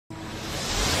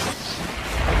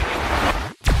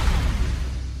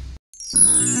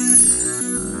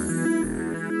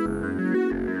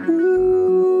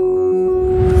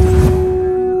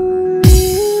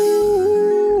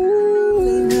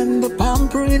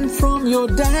coming from your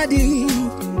daddy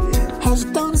has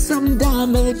done some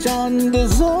damage on the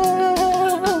soul.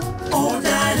 Oh,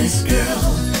 daddy's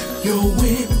girl, your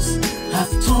whims have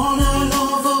torn our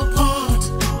love apart.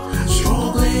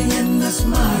 Struggling in this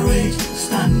marriage,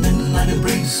 standing at the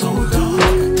brink so dark.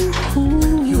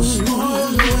 Your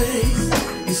small ways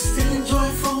is still joy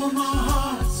from our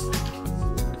hearts.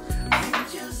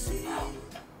 Can't you see?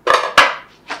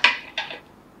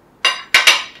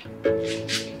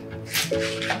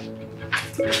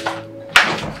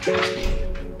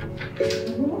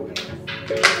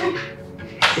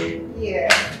 Yeah,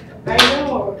 I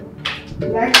know.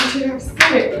 Like you should have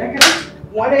seen it. Like I just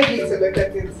wanted you to look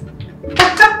at it.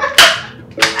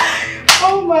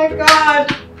 Oh my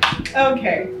god.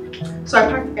 Okay. So I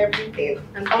packed everything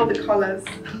and all the colors.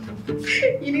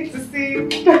 You need to see.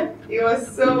 It was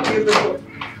so beautiful.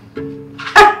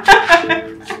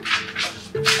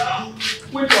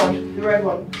 Which one? The red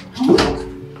one.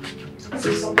 This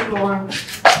is something more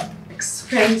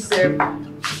expensive.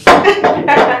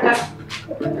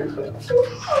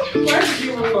 Where did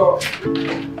you even go?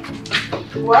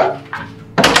 What?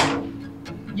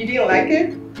 You didn't like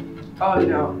it? Oh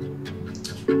no.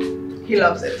 He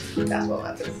loves it. That's what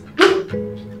matters.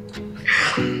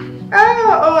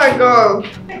 Oh my god.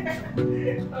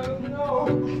 Oh no.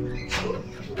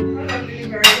 That's really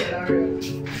very hilarious.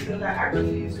 Because I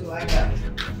actually used to like that.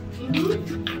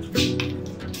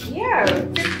 Yeah.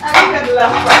 I like that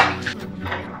last part. I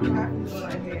have no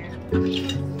idea.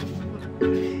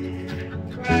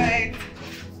 Right.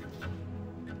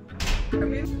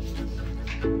 Come in.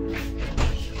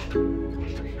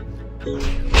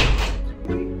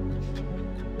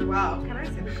 Wow, can I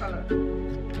see the color?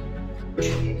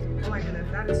 Oh my goodness,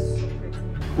 that is so pretty.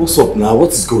 What's up now?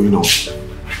 What is going on?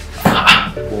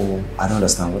 Oh, I don't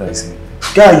understand what I say.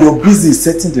 Guy, you're busy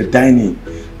setting the dining,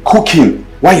 cooking,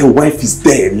 while your wife is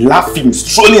there, laughing,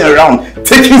 strolling around,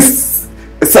 taking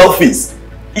selfies.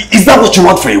 Is that what you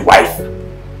want for a wife?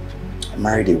 I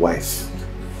married a wife,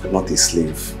 not a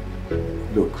slave.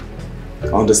 Look, I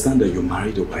understand that you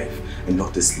married a wife and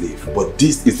not a slave, but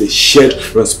this is a shared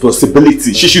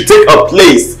responsibility. She should take her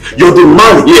place. You're the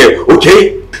man here,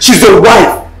 okay? She's your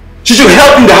wife. She should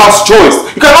help in the house chores.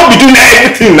 You cannot be doing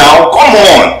everything now. Come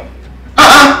on.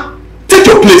 Take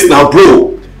your place now,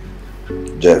 bro.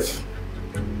 Jeff,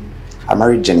 I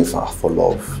married Jennifer for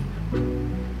love,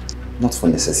 not for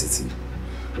necessity.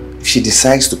 If she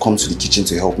decides to come to the kitchen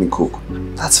to help me cook,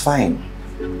 that's fine.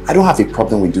 I don't have a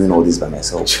problem with doing all this by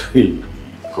myself. Hey,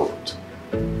 God.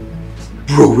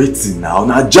 Bro, waiting now.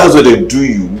 Now just what they do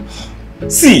you.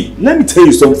 See, let me tell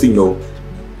you something though.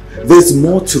 There's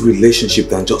more to relationship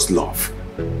than just love.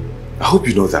 I hope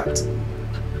you know that.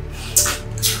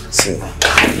 See,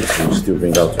 you still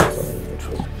bring out your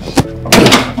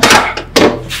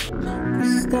We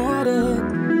started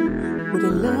with a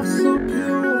love so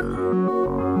pure.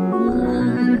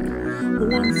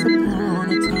 Once upon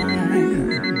a time.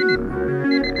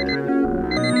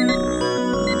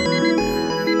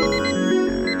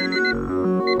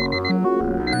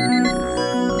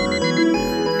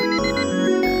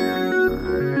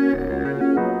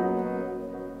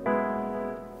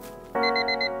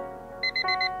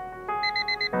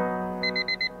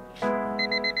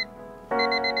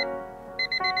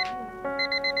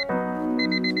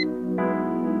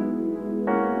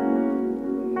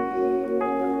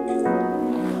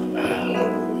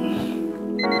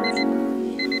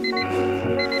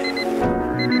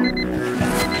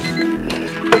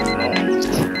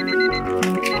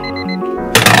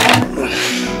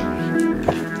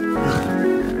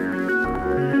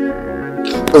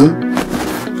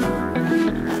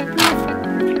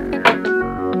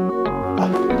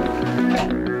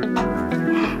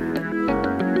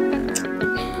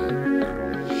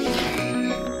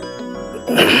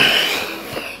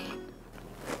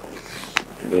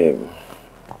 Babe,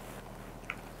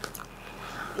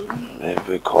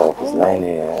 wake up, it's 9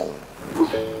 a.m.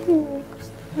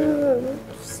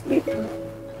 Sleep.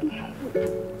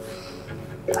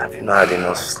 Have you not had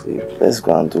enough sleep? Let's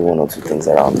go and do one or two things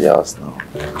around the house now.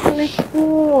 Like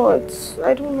what?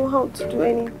 I don't know how to do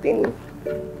anything.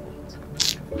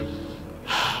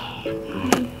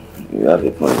 You have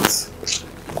a point.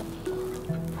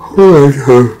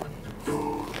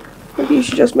 Maybe you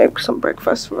should just make some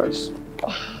breakfast for us.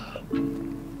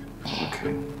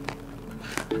 Okay.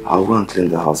 I'll go and clean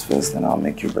the house first, then I'll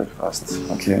make you breakfast,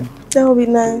 okay? That would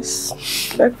be nice.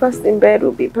 Breakfast in bed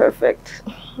will be perfect.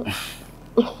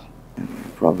 No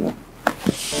problem.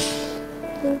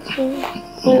 Okay.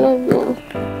 I love you.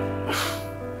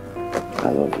 I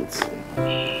love you too.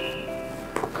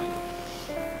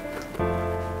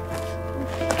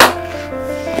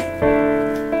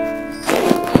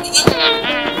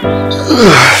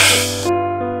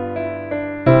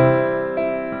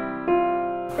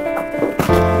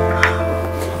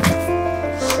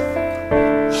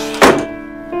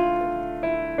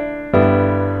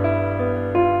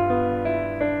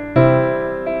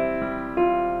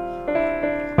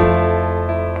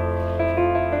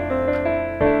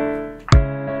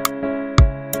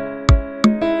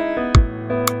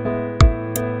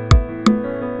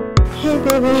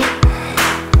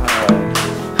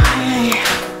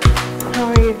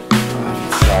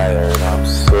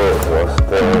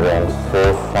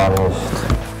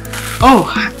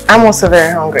 I'm also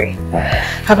very hungry.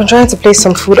 I've been trying to place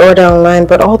some food order online,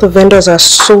 but all the vendors are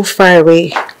so far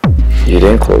away. You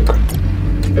didn't cook?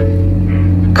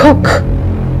 Cook?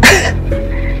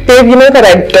 Babe, you know that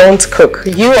I don't cook.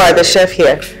 You are the chef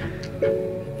here.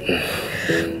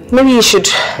 Maybe you should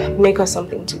make us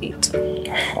something to eat.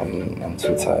 I'm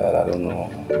too tired. I don't know.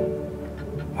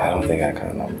 I don't think I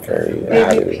can. I'm very...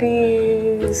 Baby,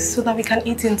 please. So that we can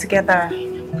eat in together.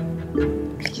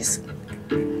 Please.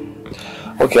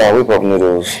 Okay, I'll whip up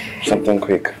noodles. Something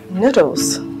quick.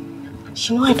 Noodles?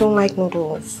 You know I don't like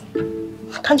noodles.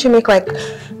 Can't you make like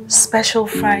special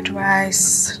fried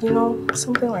rice? You know,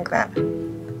 something like that.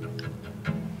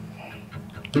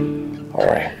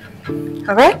 Alright.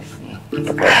 Alright?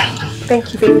 Okay.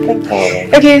 Thank you, baby. Thank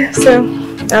you. Okay, so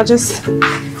I'll just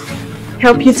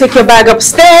help you take your bag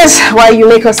upstairs while you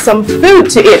make us some food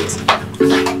to eat.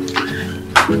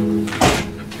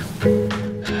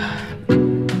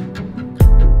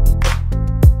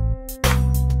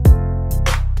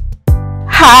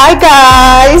 Hi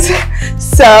guys!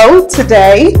 So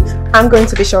today I'm going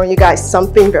to be showing you guys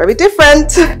something very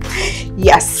different.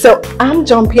 Yes, so I'm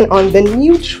jumping on the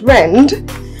new trend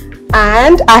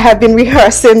and I have been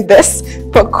rehearsing this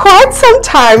for quite some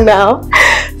time now.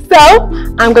 So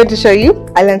I'm going to show you.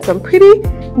 I learned some pretty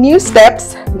new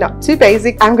steps, not too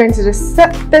basic. I'm going to just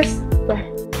set this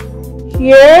right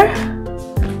here.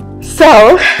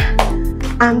 So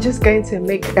I'm just going to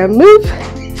make a move,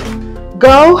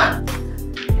 go,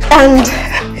 and...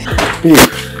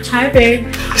 Hi babe.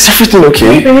 Is everything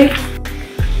okay? Hey babe.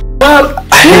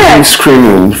 I hear you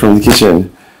screaming from the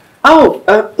kitchen. Oh,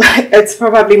 it's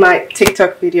probably my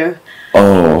TikTok video.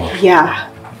 Oh. Yeah.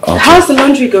 Okay. How's the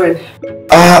laundry going?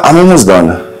 I'm almost done.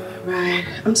 Right.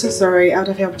 I'm so sorry. I would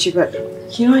have helped you, but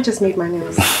you know I just made my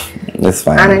nails. That's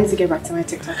fine. And I need to get back to my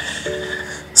TikTok.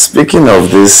 Speaking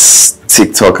of this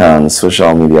TikTok and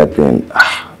social media thing,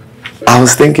 I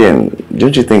was thinking,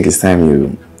 don't you think it's time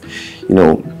you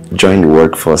join the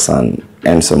workforce and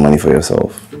earn some money for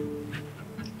yourself?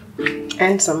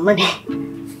 Earn some money?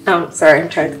 Sorry, I'm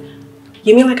trying.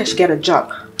 You mean like I should get a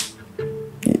job?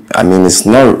 I mean, it's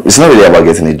not really about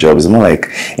getting a job. It's more like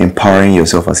empowering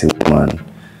yourself as a woman.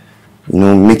 You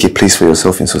know, make a place for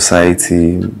yourself in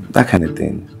society, that kind of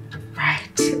thing.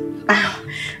 Right.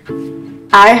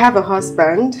 I have a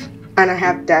husband and I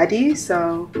have daddy,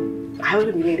 so I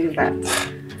wouldn't be needing that.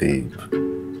 Babe,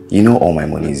 you know all my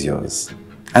money is yours.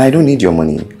 And I don't need your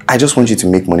money. I just want you to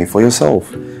make money for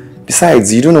yourself.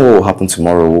 Besides, you don't know what will happen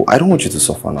tomorrow. I don't want you to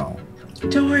suffer now.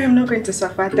 Don't worry, I'm not going to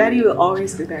suffer. Daddy will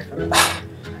always be there for me.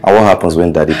 And what happens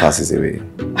when daddy passes away?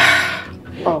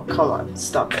 Oh, come on.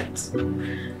 Stop it.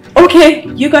 Okay,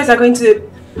 you guys are going to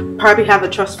probably have a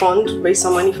trust fund, raise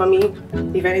some money for me.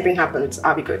 If anything happens,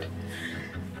 I'll be good.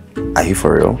 Are you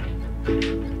for real?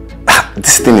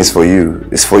 This thing is for you.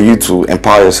 It's for you to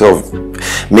empower yourself,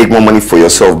 make more money for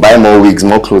yourself, buy more wigs,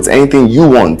 more clothes, anything you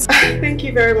want. Thank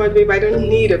you very much, babe. I don't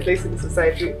need a place in the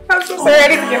society. I'm so sorry, I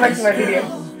need to get back to my video.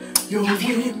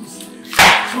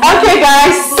 Okay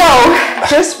guys, so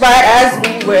just right as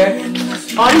we were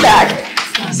on that,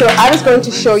 so I was going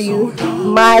to show you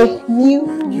my new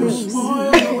moves.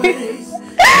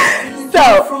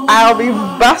 So I'll be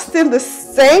busting the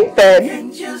same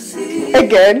thing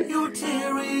again.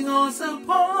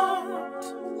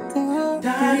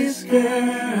 Daddy's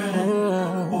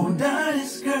girl, oh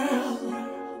daddy's girl,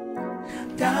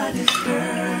 daddy's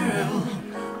girl,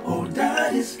 oh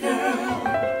daddy's girl.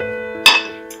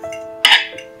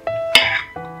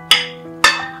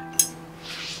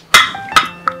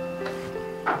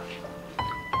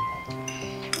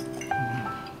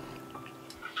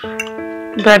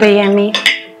 Brother Yemi,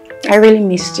 I really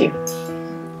missed you.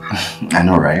 I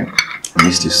know, right? I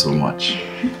missed you so much.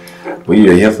 But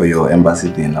you're here for your embassy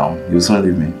thing now. You'll soon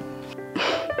leave me.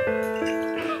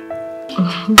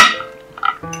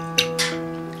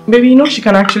 Baby, you know she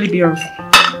can actually be of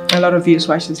a lot of use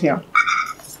while she's here.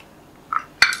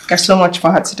 There's so much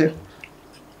for her to do.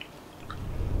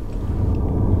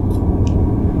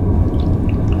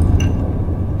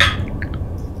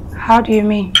 How do you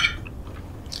mean?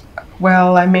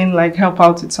 Well, I mean, like help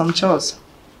out with some chores.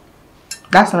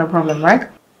 That's not a problem, right?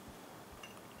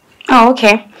 Oh,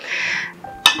 okay.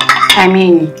 I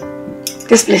mean,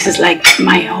 this place is like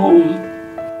my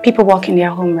home. People work in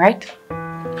their home, right?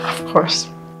 Of course.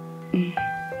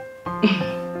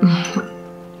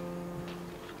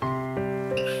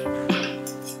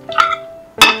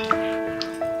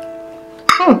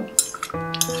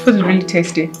 Food is really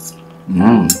tasty.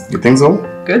 You think so?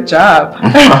 Good job.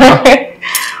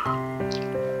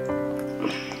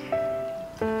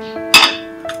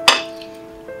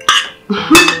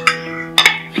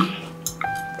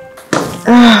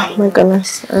 Oh my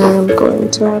goodness, I'm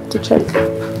going to have to check.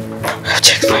 I've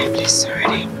checked my place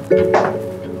already.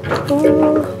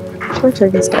 Should I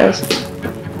check this, guys?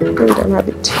 I don't have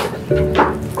it.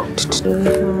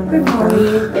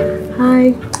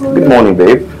 Hi. Good morning,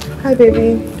 babe. Hi,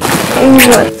 baby.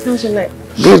 How's your night?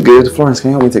 Good, good. Florence,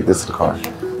 can you help me take this to the car?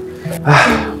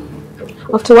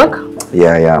 Off to work?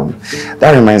 Yeah.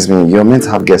 That reminds me, you're meant to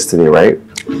have guests today, right?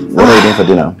 What are you doing for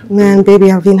dinner? Man,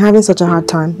 baby, I've been having such a hard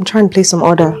time. I'm trying to place some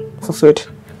order for food.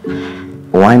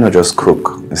 Why not just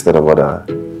cook instead of order?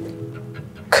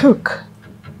 Cook?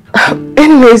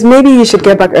 Anyways, maybe you should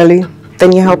get back early.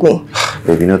 Then you help me.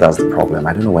 Babe, you know that's the problem.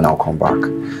 I don't know when I'll come back.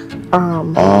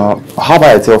 How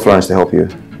about I tell Florence to help you?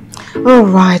 All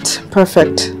right,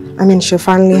 perfect. I mean, she'll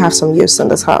finally have some use in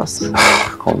this house.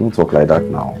 Come, don't talk like that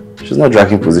now. She's not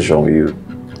dragging position with you.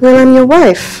 Well, I'm your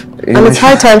wife. And it's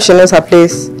high time she knows her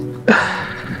place.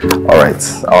 Alright,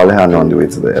 I'll let her know on the way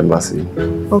to the embassy.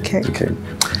 Okay. Okay.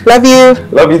 Love you.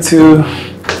 Love you too.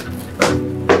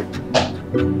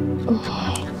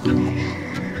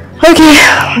 Okay,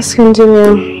 let's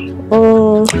continue.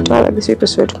 Do I like this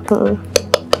episode?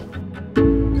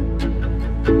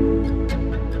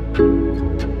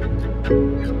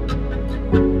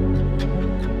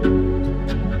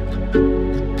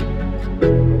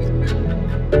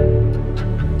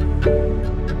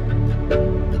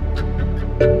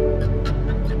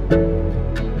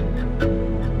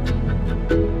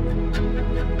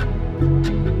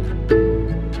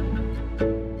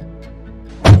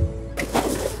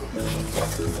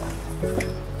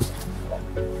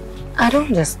 I don't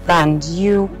understand.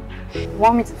 You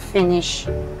want me to finish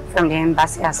from the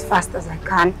embassy as fast as I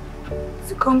can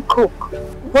to come cook.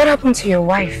 What happened to your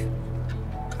wife?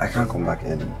 I can't come back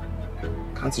early.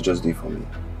 Can't you just do it for me?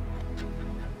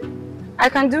 I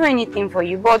can do anything for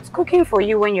you, but cooking for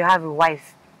you when you have a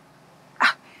wife.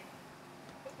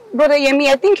 Brother Yemi,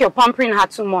 I think you're pampering her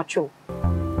too much. Oh.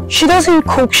 She doesn't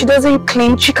cook, she doesn't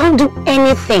clean, she can't do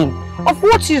anything. Of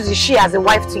what use is she as a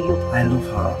wife to you? I love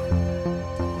her.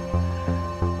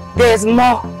 There's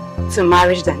more to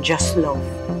marriage than just love.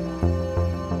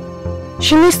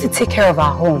 She needs to take care of her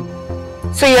home.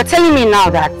 So you're telling me now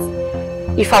that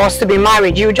if I was to be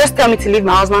married, you would just tell me to leave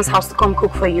my husband's house to come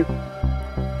cook for you?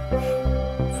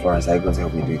 Florence, are you going to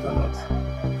help me do it or not?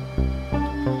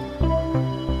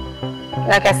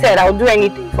 Like I said, I'll do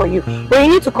anything for you. But you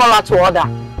need to call her to order.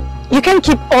 You can't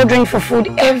keep ordering for food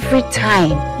every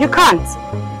time. You can't.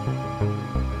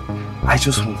 I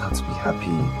just want her to be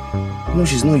happy. You know,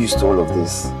 she's not used to all of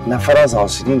this. In her father's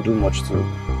house, she didn't do much too.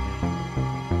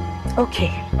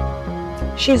 Okay.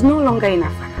 She's no longer in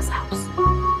her father's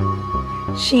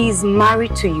house. She is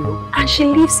married to you and she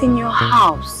lives in your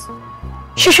house.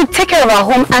 She should take care of her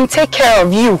home and take care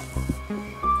of you.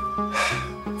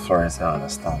 Florence, I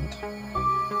understand.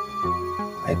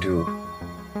 I do.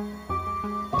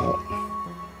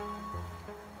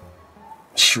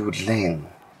 She would learn.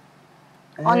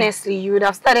 Honestly, you would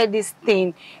have started this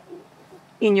thing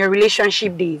in your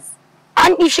relationship days.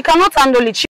 And if she cannot handle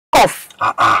it, she'll off.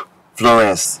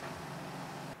 Florence.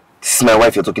 This is my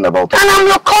wife you're talking about. And I'm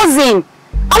your cousin.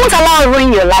 I won't allow her to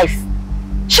ruin your life.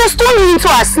 She has turned you into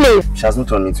a slave. She has not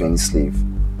turned me into any slave.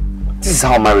 This is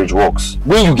how marriage works.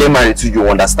 When you get married to, you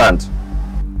understand.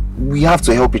 We have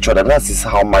to help each other. That is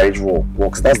how marriage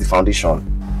works. That's the foundation.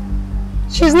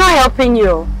 She's not helping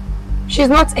you. She's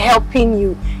not helping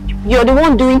you. You're the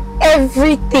one doing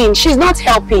everything. She's not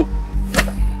helping.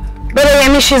 But I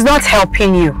mean, she's not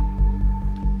helping you.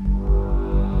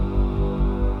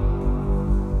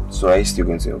 So are you still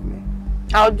going to help me?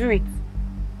 I'll do it.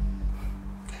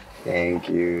 Thank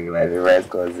you, my favorite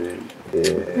cousin.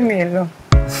 Yeah. Me alone.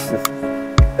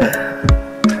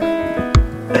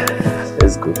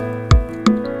 Let's go.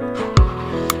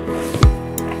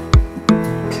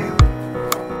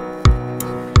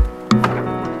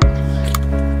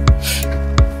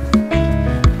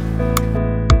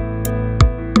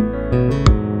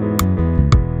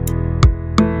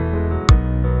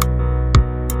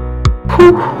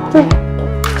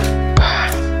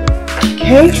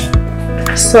 Okay.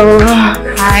 So,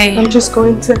 hi. I'm just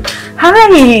going to...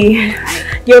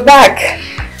 Hi! You're back.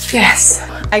 Yes.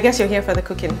 I guess you're here for the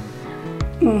cooking.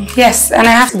 Yes, and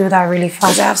I have to do that really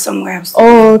fast. I have somewhere else.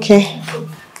 Oh, okay.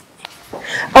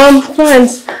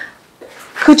 Florence,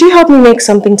 could you help me make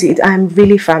something to eat? I'm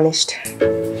really famished.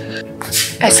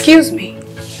 Excuse me.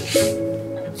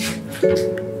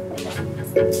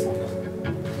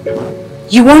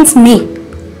 You want me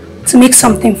to make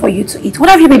something for you to eat? What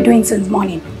have you been doing since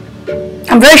morning?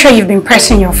 I'm very sure you've been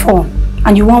pressing your phone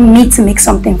and you want me to make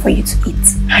something for you to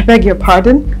eat. I beg your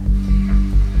pardon?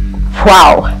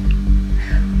 Wow.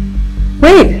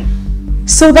 Wait,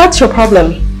 so that's your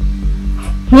problem?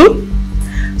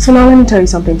 So now let me tell you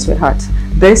something, sweetheart.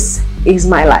 This is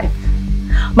my life.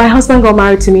 My husband got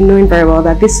married to me knowing very well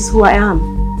that this is who I am.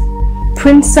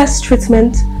 Princess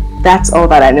treatment, that's all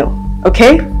that I know,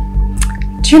 okay?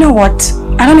 Do you know what?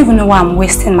 I don't even know why I'm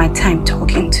wasting my time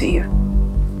talking to you.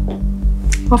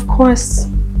 Of course.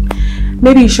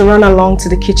 Maybe you should run along to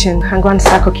the kitchen and go and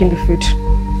start cooking the food.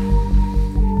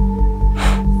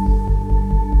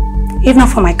 If not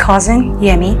for my cousin,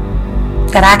 Yemi,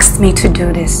 that asked me to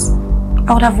do this,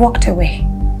 I would have walked away.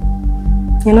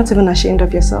 You're not even ashamed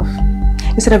of yourself.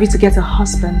 Instead of you to get a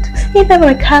husband, even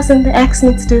my cousin that asked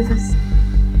me to do this.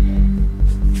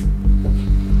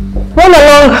 Run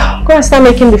along, go and start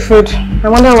making the food. I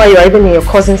wonder why you're even in your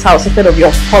cousin's house instead of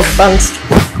your husband's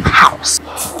house.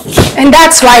 And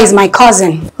that's why he's my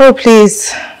cousin. Oh,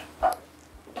 please.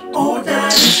 Oh,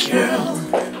 that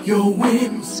girl, your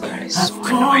whims have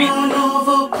torn all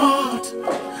over apart.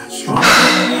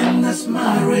 Struggling in this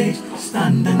marriage,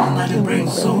 standing at the brink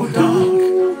so dark.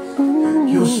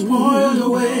 Your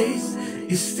spoiled ways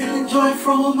is stealing joy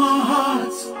from our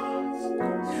hearts.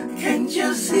 Can't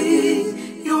you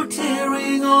see you're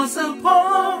tearing us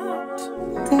apart?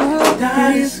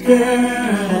 Daddy's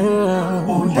girl,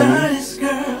 oh daddy's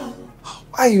girl.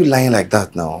 Why are you lying like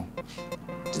that now?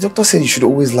 The doctor said you should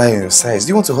always lie on your sides. Do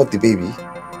you want to hurt the baby?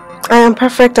 I am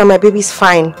perfect and my baby's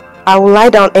fine. I will lie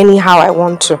down anyhow I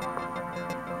want to.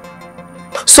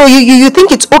 So you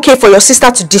think it's okay for your sister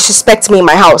to disrespect me in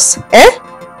my house? Eh?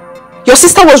 Your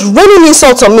sister was raining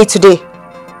insults on me today.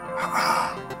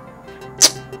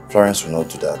 Florence will not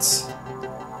do that.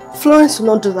 Florence will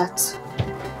not do that.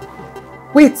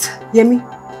 Wait, Yemi.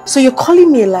 So you're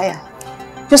calling me a liar?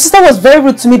 Your sister was very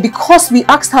rude to me because we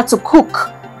asked her to cook.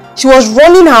 She was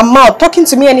running her mouth, talking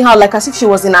to me anyhow like as if she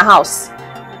was in her house.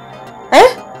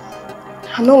 Eh?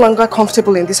 I'm no longer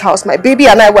comfortable in this house. My baby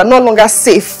and I were no longer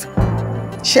safe.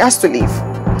 She has to leave.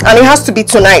 And it has to be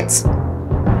tonight.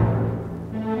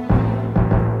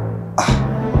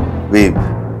 Babe,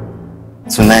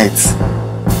 tonight.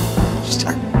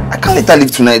 I can't let her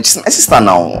leave tonight. She's my sister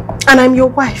now. And I'm your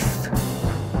wife.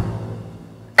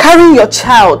 Carrying your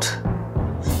child.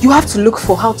 You have to look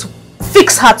for how to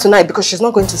fix her tonight because she's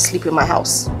not going to sleep in my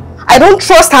house. I don't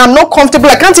trust her. I'm not comfortable.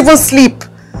 I can't even sleep.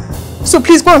 So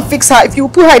please go and fix her. If you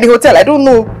put her in the hotel, I don't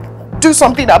know. Do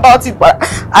something about it. But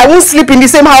I won't sleep in the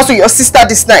same house with your sister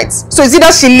this night. So it's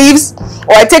either she leaves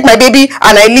or I take my baby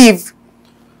and I leave.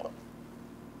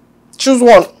 Choose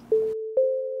one.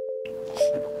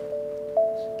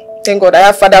 Thank God I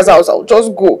have father's house. I'll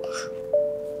just go.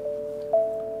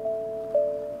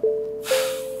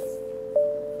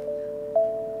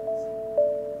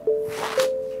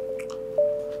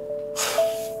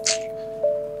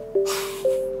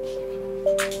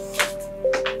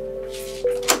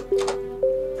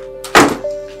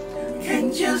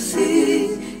 Can't you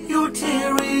see you're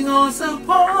tearing us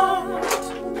apart?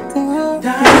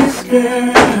 Daddy's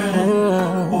girl,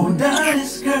 oh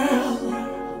daddy's girl.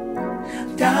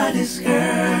 Daddy's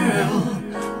girl,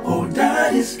 oh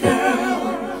daddy's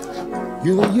girl.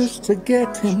 You used to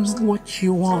get him what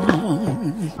you want.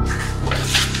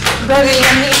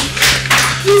 Baby,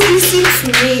 please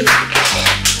listen to me.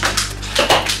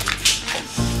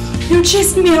 You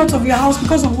chased me out of your house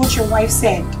because of what your wife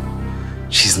said.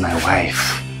 She's my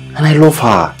wife. And I love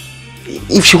her.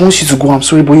 If she wants you to go, I'm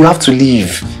sorry, but you have to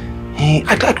leave. Hey,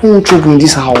 I don't want trouble in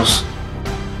this house.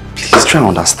 Please try and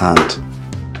understand.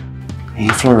 Hey,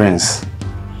 Florence.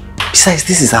 Besides,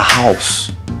 this is her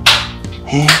house.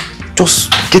 Hey,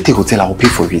 just get a hotel, I'll pay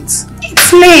for it.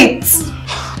 It's late.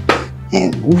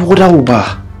 Hey, order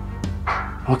Uber.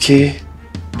 Okay?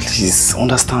 Please,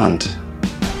 understand.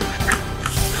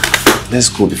 Let's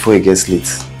go before it gets late.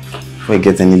 Before it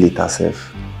gets any later, safe.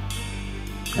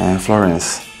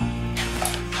 Florence.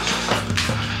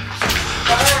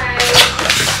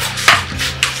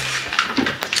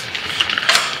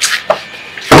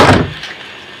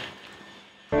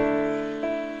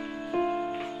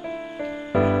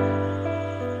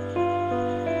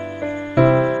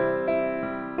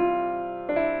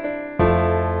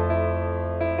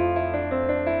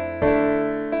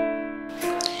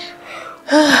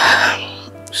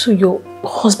 So your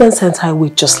husband sent her away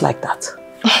just like that?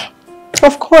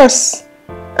 Of course.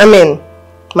 I mean,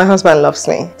 my husband loves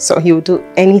me, so he will do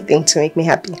anything to make me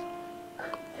happy.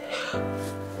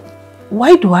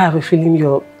 Why do I have a feeling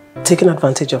you're taking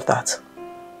advantage of that?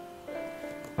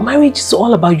 Marriage is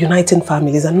all about uniting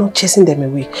families and not chasing them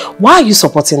away. Why are you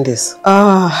supporting this?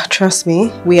 Trust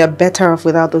me, we are better off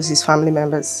without those his family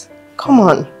members. Come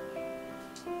on.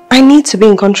 I need to be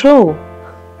in control.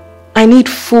 I need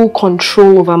full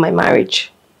control over my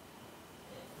marriage.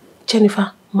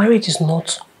 Jennifer, marriage is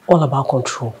not all about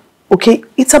control. Okay?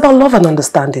 It's about love and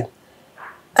understanding.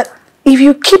 If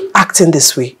you keep acting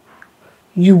this way,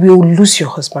 you will lose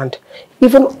your husband.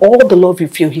 Even all the love you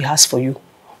feel he has for you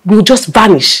will just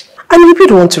vanish. And you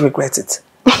don't want to regret it.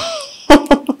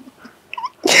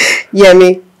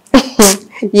 Yemi.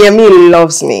 Yemi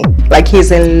loves me. Like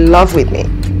he's in love with me.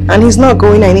 And he's not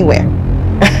going anywhere.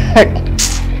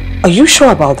 Are you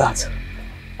sure about that?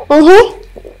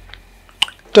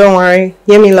 Don't worry.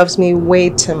 Yemi loves me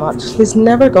way too much. He's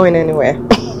never going anywhere.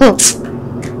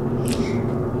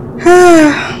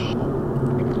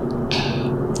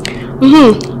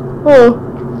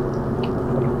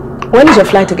 When is your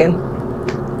flight again?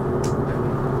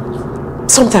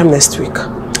 Sometime next week.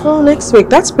 Oh, next week.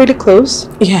 That's pretty close.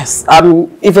 Yes.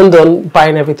 I'm even done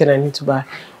buying everything I need to buy.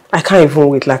 I can't even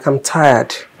wait. Like, I'm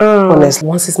tired. Honestly,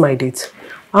 once it's my date,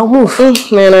 I'll move.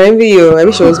 Man, I envy you. I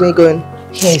wish it was me going.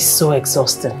 Yeah, it's so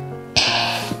exhausting.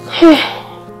 Do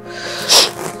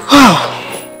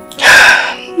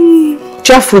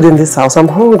you have food in this house? I'm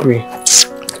hungry.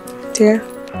 Dear,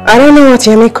 I don't know what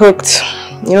Yemi cooked.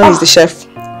 You know he's the chef.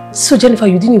 So Jennifer,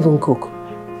 you didn't even cook?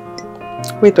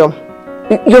 Wait,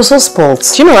 you're so spoiled.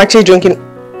 Do you know I'm actually drinking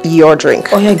your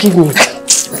drink? Oh yeah, give me.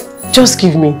 Just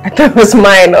give me. I thought it was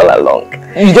mine all along.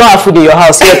 You don't have food in your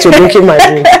house yet you're drinking my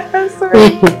drink. I'm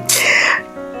sorry.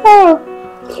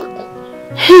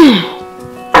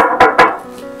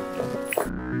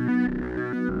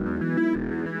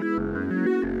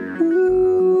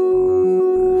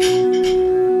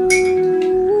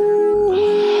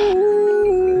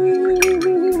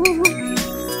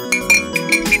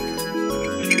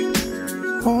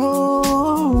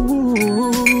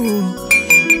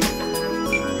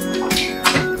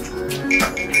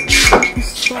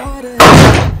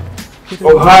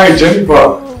 Oh, hi,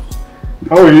 Jennifer.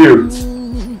 How are you?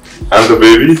 And the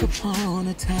baby?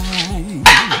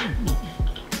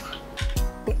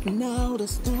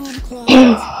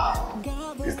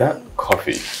 Is that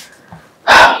coffee?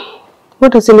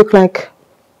 What does it look like?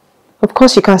 Of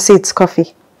course you can see it's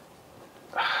coffee.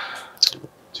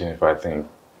 Jennifer, I think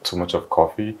too much of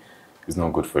coffee is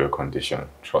not good for your condition.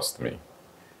 Trust me.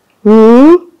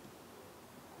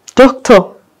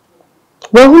 Doctor,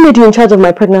 well, who made you in charge of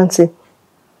my pregnancy?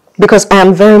 Because I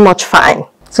am very much fine.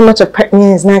 Too much of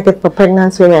pregnancy is not good for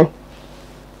pregnant women.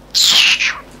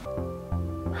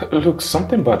 Look,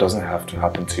 something bad doesn't have to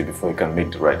happen to you before you can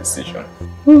make the right decision.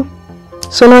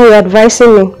 So now you're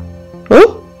advising me.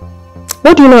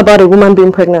 What do you know about a woman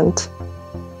being pregnant?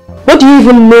 What do you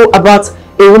even know about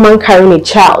a woman carrying a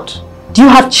child? Do you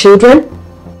have children?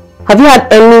 Have you had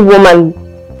any woman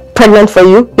pregnant for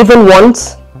you, even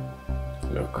once?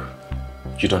 Look,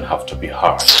 you don't have to be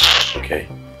harsh, okay?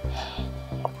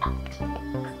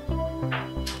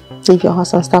 Leave your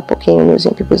house and start poking and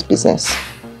using people's business.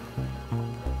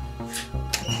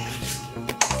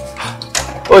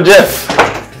 Oh, Jeff,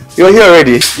 you're here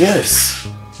already? Yes.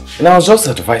 And I was just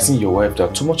advising your wife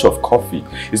that too much of coffee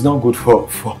is not good for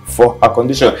her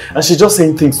condition. And she's just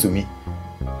saying things to me.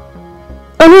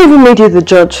 I don't even made you the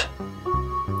judge.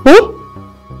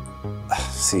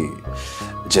 See,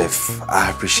 Jeff,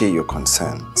 I appreciate your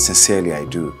concern. Sincerely, I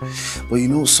do. But you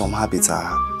know, some habits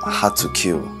are hard to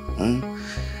kill.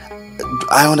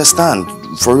 I understand.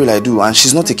 For real, I do. And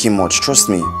she's not taking much. Trust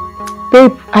me.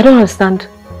 Babe, I don't understand.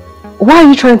 Why are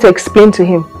you trying to explain to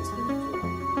him?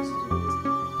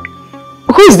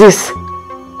 Who is this?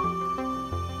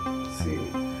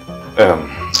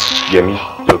 Yemi,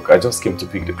 look, I just came to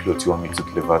pick the clothes you want me to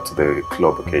deliver to the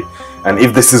club, okay? And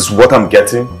if this is what I'm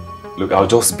getting, look, I'll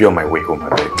just be on my way home, I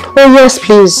beg. Oh yes,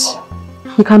 please.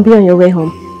 You can be on your way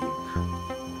home.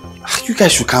 You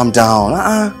guys should calm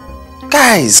down.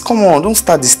 Guys, come on, don't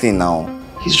start this thing now.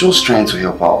 He's just trying to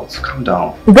help out. Calm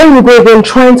down. Then you go again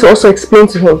trying to also explain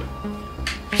to him.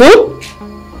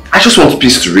 I just want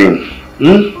peace to reign.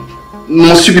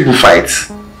 Must you people fight?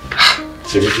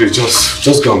 Jimmy, please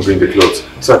just go and bring the clothes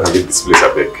so I can leave this place,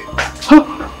 I beg.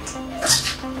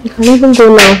 You can even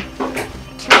go now.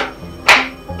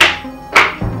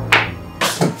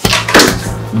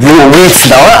 Bro, wait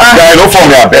now. Guy, don't fall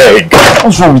me, I beg.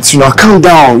 What's wrong with you now? Calm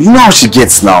down. You know how she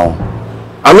gets now.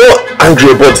 I'm not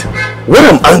angry, but what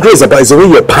I'm angry is about is the way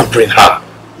you're pampering her.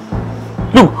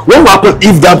 Look, what will happen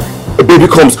if that baby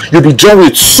comes? You'll be drawn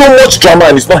with so much drama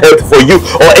and it's not healthy for you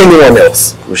or anyone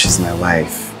else. Bro, she's my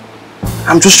wife.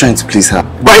 I'm just trying to please her.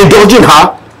 By indulging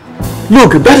her?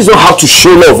 Look, that is not how to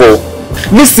show love. Oh.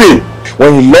 Listen,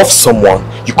 when you love someone,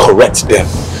 you correct them.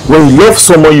 When you love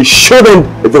someone, you show them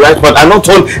the right path and not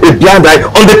turn a blind eye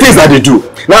on the things that they do.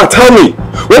 Now tell me,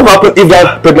 what will happen if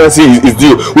that pregnancy is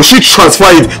due? Will she transfer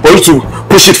it for you to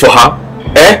push it for her?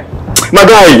 Eh? My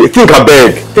guy, think I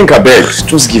beg.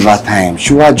 Just give her time.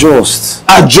 She will adjust.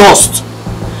 Adjust?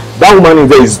 That woman in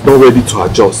there is not ready to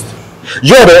adjust.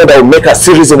 You're the one that will make her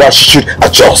see reason why she should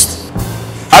adjust.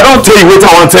 I don't tell you what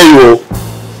I want to tell you.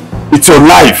 It's your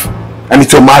life and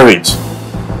it's your marriage.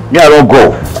 Me, I don't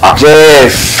go.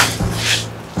 Jeff.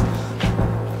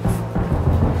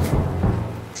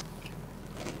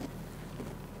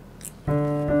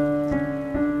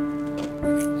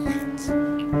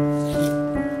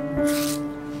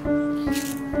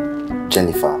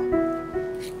 Jennifer.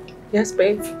 Yes,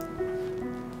 babe.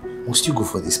 Must you go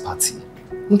for this party?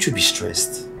 Won't you be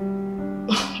stressed?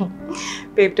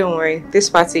 Babe, don't worry. This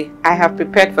party, I have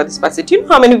prepared for this party. Do you know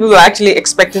how many people are actually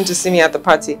expecting to see me at the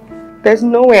party? There's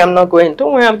no way I'm not going.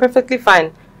 Don't worry, I'm perfectly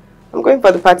fine. I'm going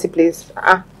for the party, please.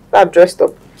 I'm dressed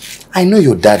up. I know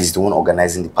your dad is the one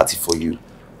organizing the party for you.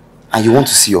 And you want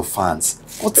to see your fans.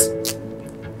 But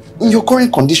in your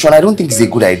current condition, I don't think it's a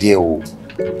good idea. Oh.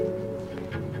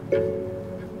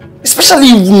 Especially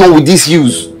you know with these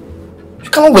heels. You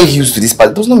cannot wear heels to this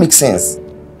party. It does not make sense.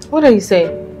 What are you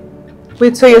saying?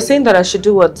 Wait, so you're saying that I should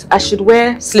do what? I should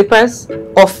wear slippers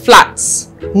or flats?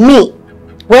 Me?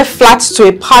 Wear flats to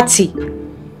a party?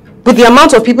 With the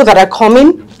amount of people that are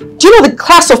coming? Do you know the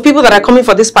class of people that are coming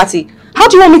for this party? How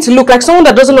do you want me to look like someone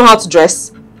that doesn't know how to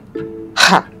dress?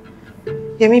 Ha!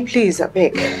 Yemi, please, I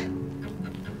beg.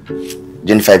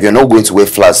 Jennifer, if you're not going to wear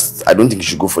flats, I don't think you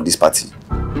should go for this party.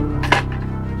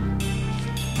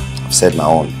 I've said my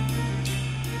own.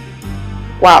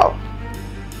 Wow.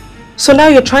 So now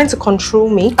you're trying to control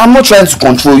me? I'm not trying to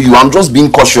control you. I'm just being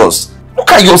cautious.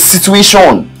 Look at your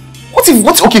situation. What if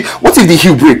the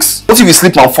heel breaks? What if you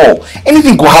slip and fall?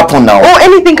 Anything could happen now. Oh,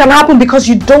 anything can happen because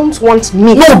you don't want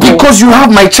me to go. Because you have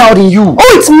my child in you.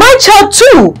 Oh, it's my child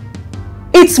too.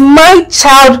 It's my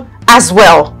child as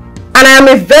well. And I am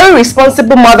a very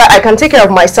responsible mother. I can take care of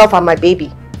myself and my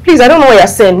baby. Please, I don't know what you're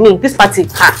saying. Me, this party.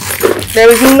 There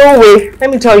is no way. Let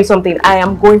me tell you something. I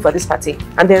am going for this party.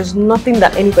 And there's nothing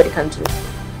that anybody can do.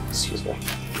 Excuse me.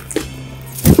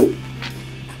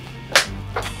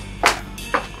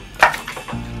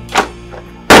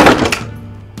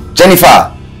 Jennifer!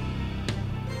 I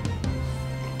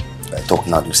talk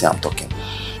now, you say I'm talking.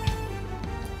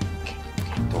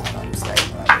 Talk now, you say I'm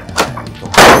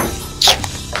talking.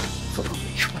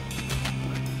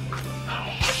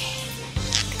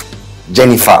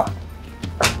 Jennifer!